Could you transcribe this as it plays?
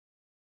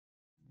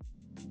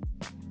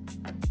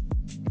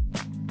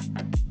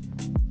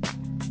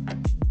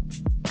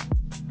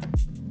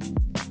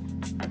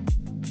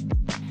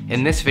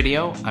In this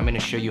video, I'm going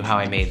to show you how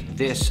I made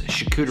this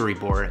charcuterie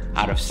board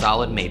out of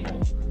solid maple.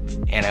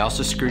 And I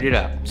also screwed it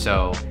up,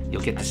 so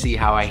you'll get to see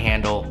how I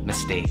handle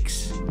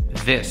mistakes.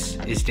 This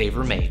is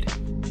Daver Made.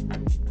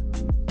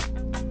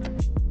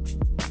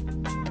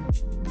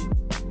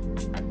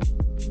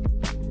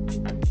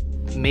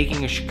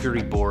 Making a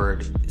charcuterie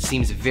board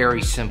seems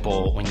very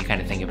simple when you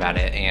kind of think about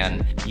it,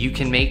 and you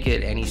can make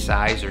it any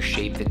size or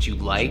shape that you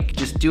like.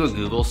 Just do a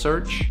Google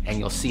search and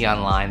you'll see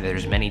online that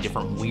there's many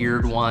different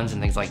weird ones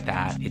and things like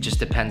that. It just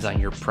depends on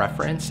your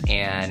preference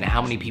and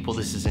how many people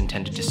this is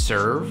intended to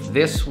serve.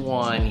 This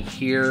one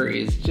here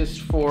is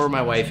just for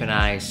my wife and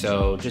I,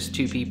 so just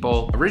 2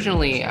 people.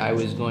 Originally, I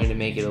was going to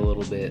make it a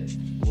little bit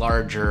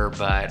larger,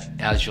 but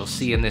as you'll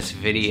see in this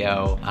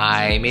video,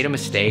 I made a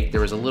mistake.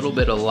 There was a little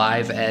bit of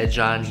live edge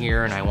on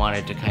here and I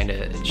wanted to kind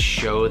of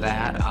show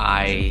that.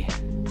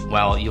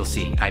 Well, you'll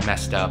see, I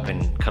messed up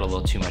and cut a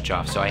little too much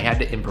off, so I had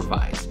to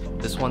improvise.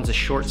 This one's a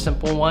short,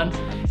 simple one,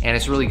 and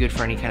it's really good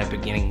for any kind of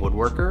beginning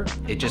woodworker.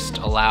 It just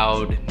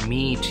allowed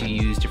me to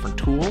use different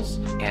tools,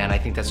 and I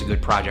think that's a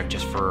good project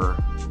just for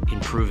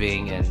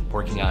improving and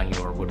working on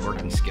your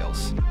woodworking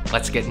skills.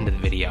 Let's get into the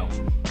video.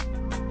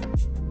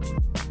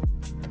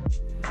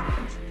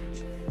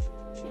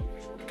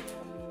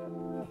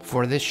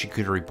 For this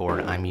charcuterie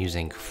board, I'm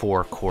using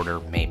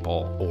 4/4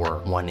 maple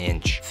or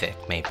 1-inch thick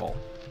maple.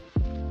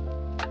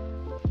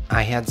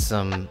 I had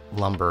some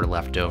lumber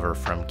left over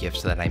from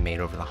gifts that I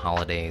made over the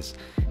holidays,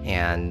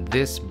 and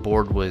this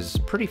board was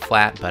pretty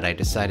flat, but I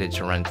decided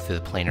to run through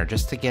the planer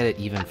just to get it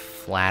even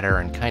flatter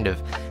and kind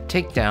of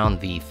take down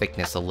the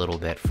thickness a little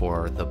bit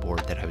for the board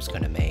that I was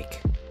going to make.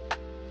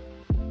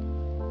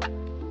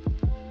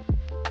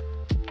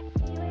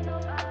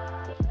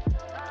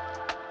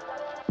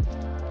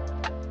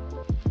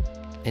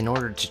 In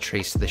order to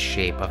trace the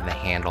shape of the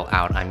handle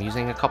out, I'm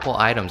using a couple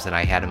items that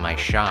I had in my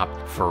shop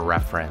for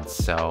reference.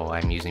 So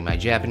I'm using my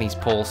Japanese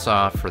pole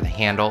saw for the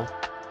handle,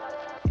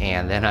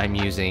 and then I'm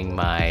using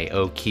my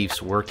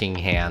O'Keeffe's working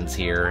hands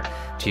here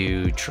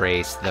to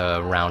trace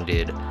the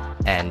rounded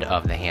end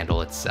of the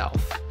handle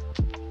itself.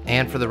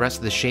 And for the rest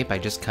of the shape, I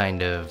just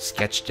kind of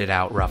sketched it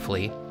out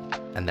roughly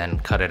and then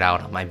cut it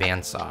out on my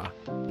bandsaw.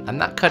 I'm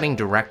not cutting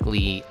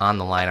directly on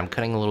the line, I'm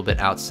cutting a little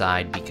bit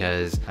outside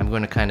because I'm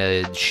going to kind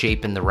of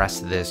shape in the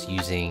rest of this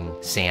using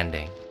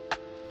sanding.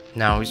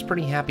 Now, I was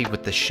pretty happy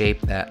with the shape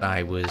that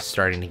I was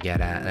starting to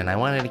get at, and I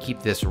wanted to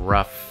keep this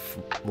rough,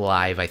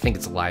 I think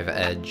it's a live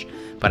edge,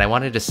 but I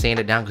wanted to sand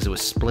it down because it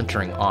was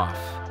splintering off.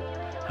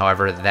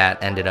 However,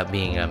 that ended up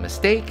being a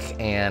mistake,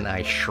 and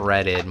I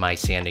shredded my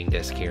sanding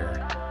disc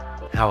here.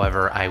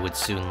 However, I would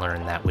soon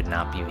learn that would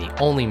not be the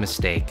only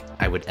mistake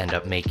I would end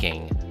up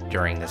making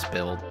during this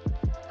build.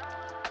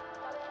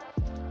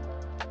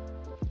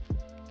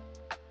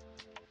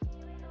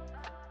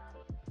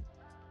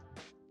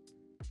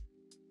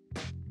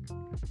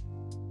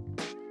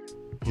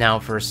 Now,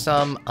 for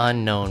some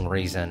unknown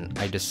reason,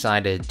 I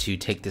decided to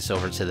take this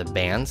over to the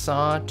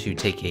bandsaw to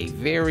take a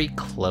very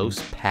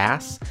close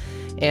pass,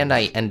 and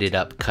I ended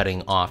up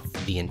cutting off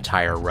the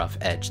entire rough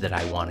edge that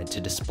I wanted to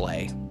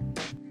display.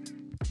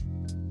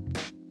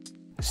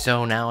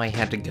 So now I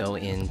had to go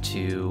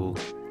into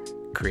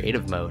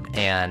creative mode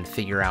and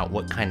figure out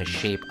what kind of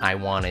shape I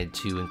wanted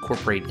to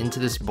incorporate into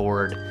this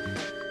board,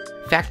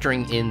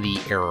 factoring in the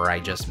error I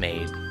just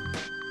made.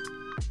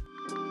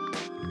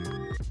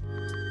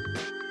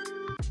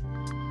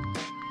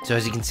 So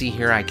as you can see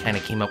here, I kind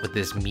of came up with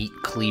this meat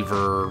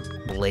cleaver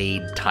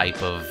blade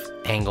type of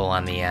angle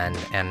on the end,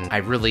 and I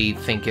really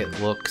think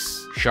it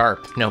looks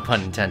sharp, no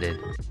pun intended.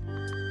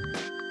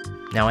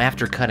 Now,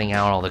 after cutting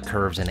out all the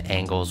curves and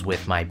angles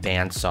with my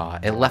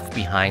bandsaw, it left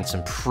behind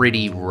some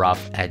pretty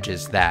rough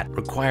edges that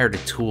required a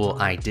tool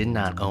I did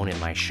not own in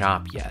my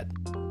shop yet.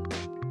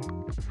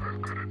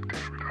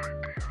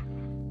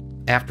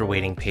 After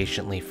waiting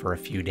patiently for a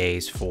few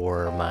days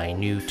for my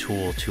new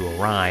tool to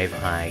arrive,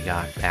 I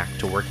got back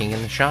to working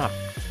in the shop.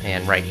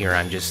 And right here,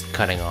 I'm just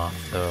cutting off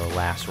the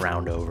last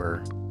round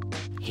over.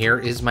 Here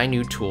is my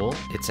new tool.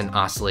 It's an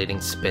oscillating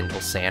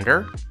spindle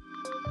sander.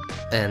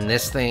 And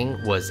this thing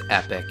was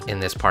epic in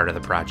this part of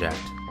the project.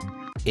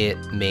 It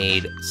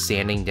made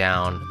sanding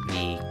down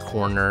the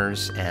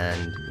corners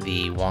and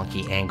the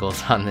wonky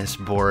angles on this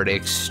board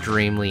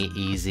extremely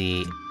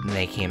easy.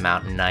 They came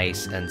out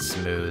nice and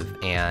smooth,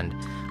 and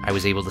I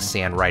was able to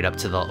sand right up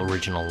to the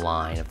original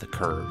line of the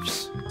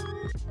curves.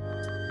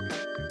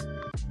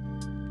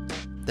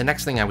 The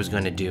next thing I was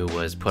going to do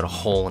was put a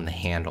hole in the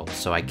handle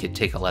so I could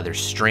take a leather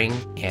string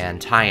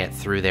and tie it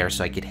through there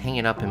so I could hang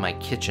it up in my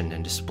kitchen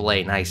and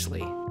display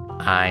nicely.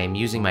 I'm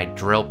using my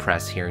drill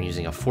press here and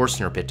using a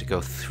Forstner bit to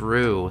go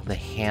through the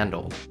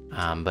handle.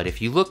 But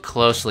if you look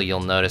closely, you'll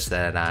notice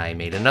that I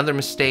made another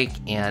mistake,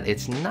 and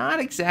it's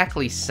not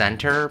exactly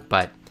center,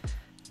 but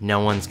no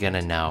one's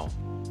gonna know.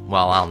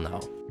 Well, I'll know.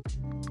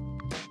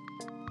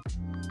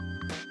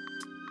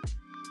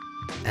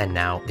 And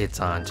now it's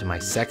on to my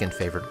second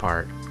favorite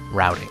part,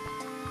 routing.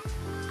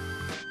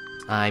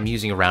 I'm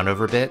using a round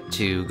over bit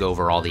to go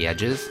over all the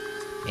edges,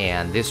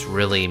 and this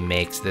really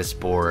makes this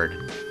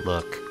board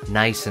look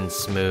nice and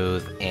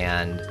smooth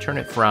and turn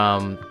it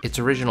from its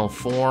original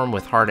form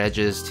with hard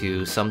edges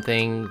to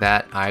something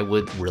that I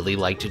would really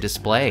like to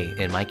display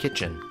in my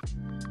kitchen.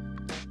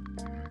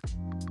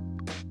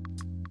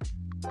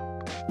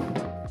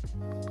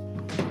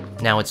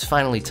 Now it's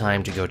finally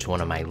time to go to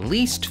one of my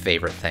least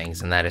favorite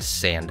things, and that is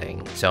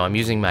sanding. So I'm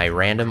using my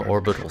random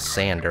orbital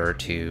sander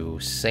to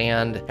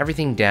sand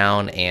everything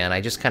down, and I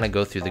just kind of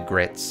go through the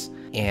grits,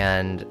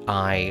 and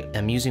I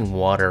am using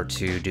water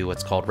to do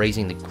what's called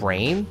raising the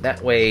grain.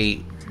 That way,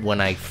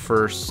 when I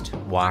first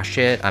wash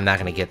it, I'm not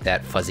gonna get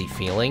that fuzzy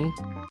feeling.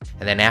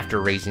 And then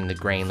after raising the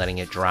grain, letting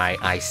it dry,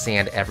 I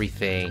sand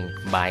everything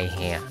by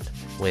hand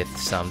with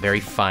some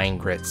very fine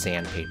grit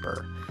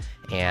sandpaper.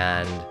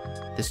 And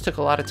this took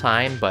a lot of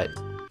time, but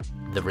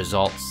the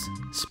results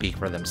speak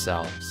for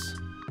themselves.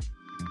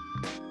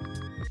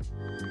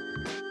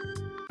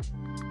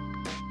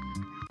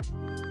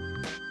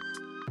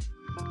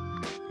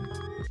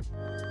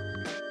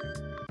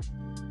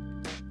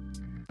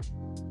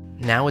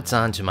 Now it's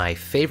on to my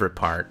favorite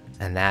part,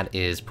 and that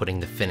is putting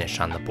the finish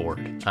on the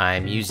board.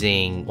 I'm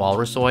using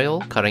walrus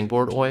oil, cutting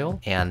board oil,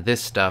 and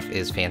this stuff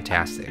is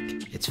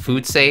fantastic. It's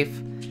food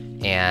safe,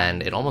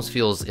 and it almost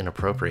feels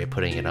inappropriate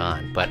putting it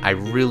on, but I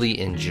really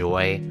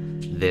enjoy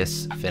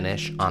this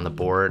finish on the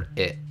board.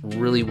 It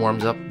really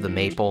warms up the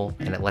maple,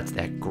 and it lets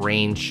that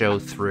grain show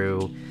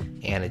through,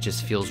 and it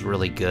just feels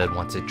really good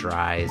once it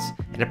dries,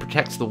 and it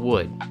protects the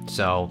wood.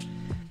 So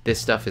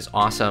this stuff is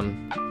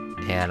awesome,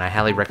 and I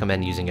highly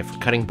recommend using it for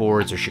cutting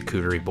boards or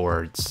charcuterie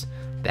boards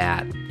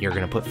that you're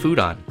gonna put food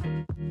on.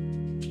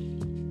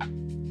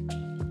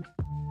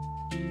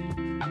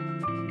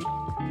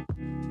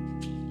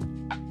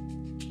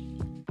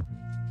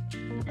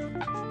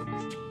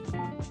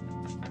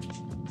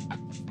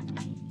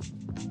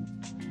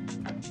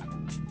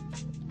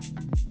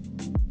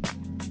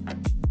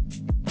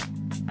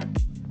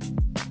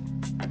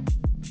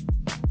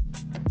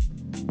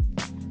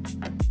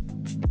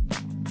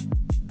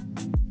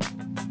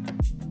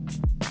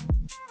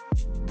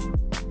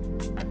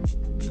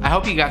 I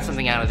hope you got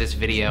something out of this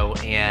video,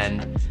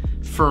 and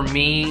for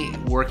me,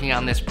 working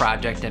on this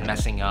project and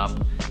messing up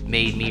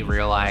made me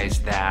realize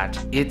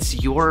that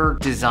it's your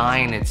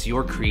design, it's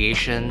your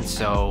creation,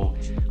 so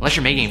unless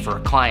you're making it for a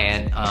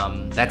client,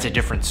 that's a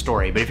different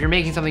story. But if you're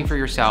making something for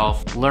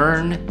yourself,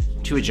 learn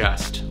to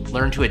adjust,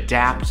 learn to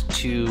adapt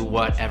to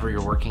whatever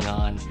you're working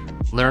on,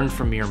 learn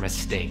from your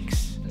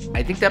mistakes.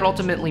 I think that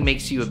ultimately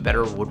makes you a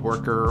better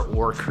woodworker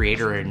or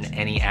creator in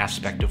any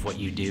aspect of what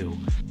you do.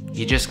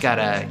 You just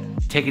gotta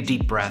take a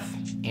deep breath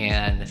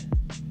and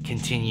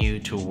continue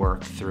to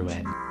work through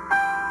it.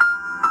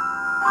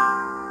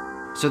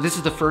 So this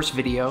is the first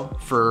video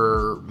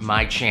for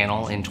my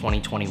channel in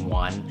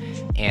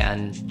 2021,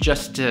 and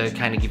just to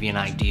kind of give you an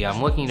idea,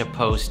 I'm looking to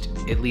post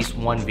at least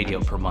one video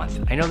per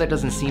month. I know that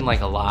doesn't seem like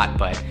a lot,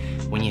 but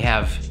when you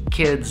have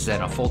kids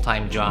and a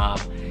full-time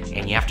job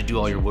and you have to do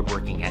all your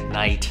woodworking at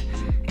night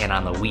and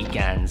on the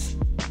weekends,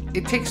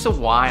 it takes a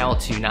while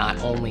to not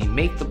only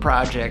make the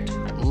project,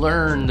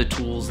 learn the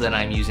tools that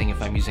I'm using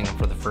if I'm using them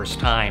for the first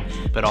time,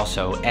 but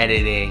also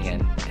editing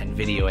and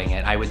videoing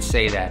it. I would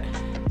say that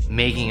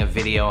making a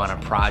video on a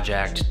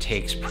project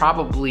takes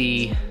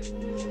probably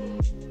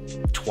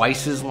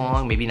twice as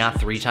long, maybe not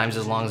 3 times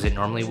as long as it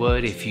normally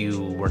would if you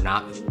were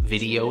not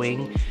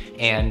videoing.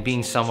 And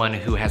being someone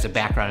who has a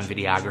background in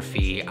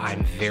videography,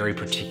 I'm very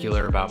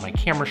particular about my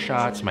camera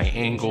shots, my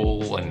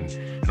angle,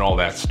 and all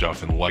that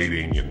stuff, and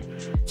lighting. And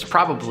it's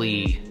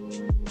probably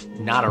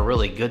not a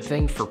really good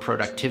thing for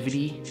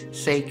productivity's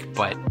sake,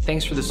 but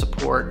thanks for the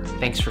support.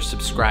 Thanks for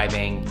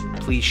subscribing.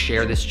 Please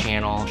share this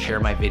channel, share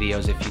my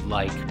videos if you'd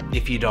like.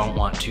 If you don't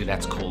want to,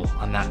 that's cool.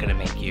 I'm not gonna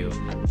make you.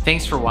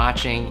 Thanks for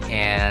watching,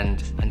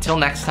 and until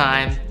next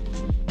time,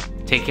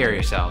 take care of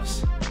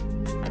yourselves.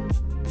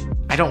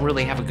 I don't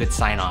really have a good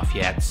sign off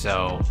yet,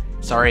 so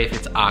sorry if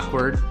it's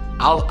awkward.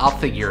 I'll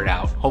figure it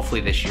out.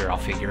 Hopefully this year I'll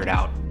figure it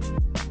out.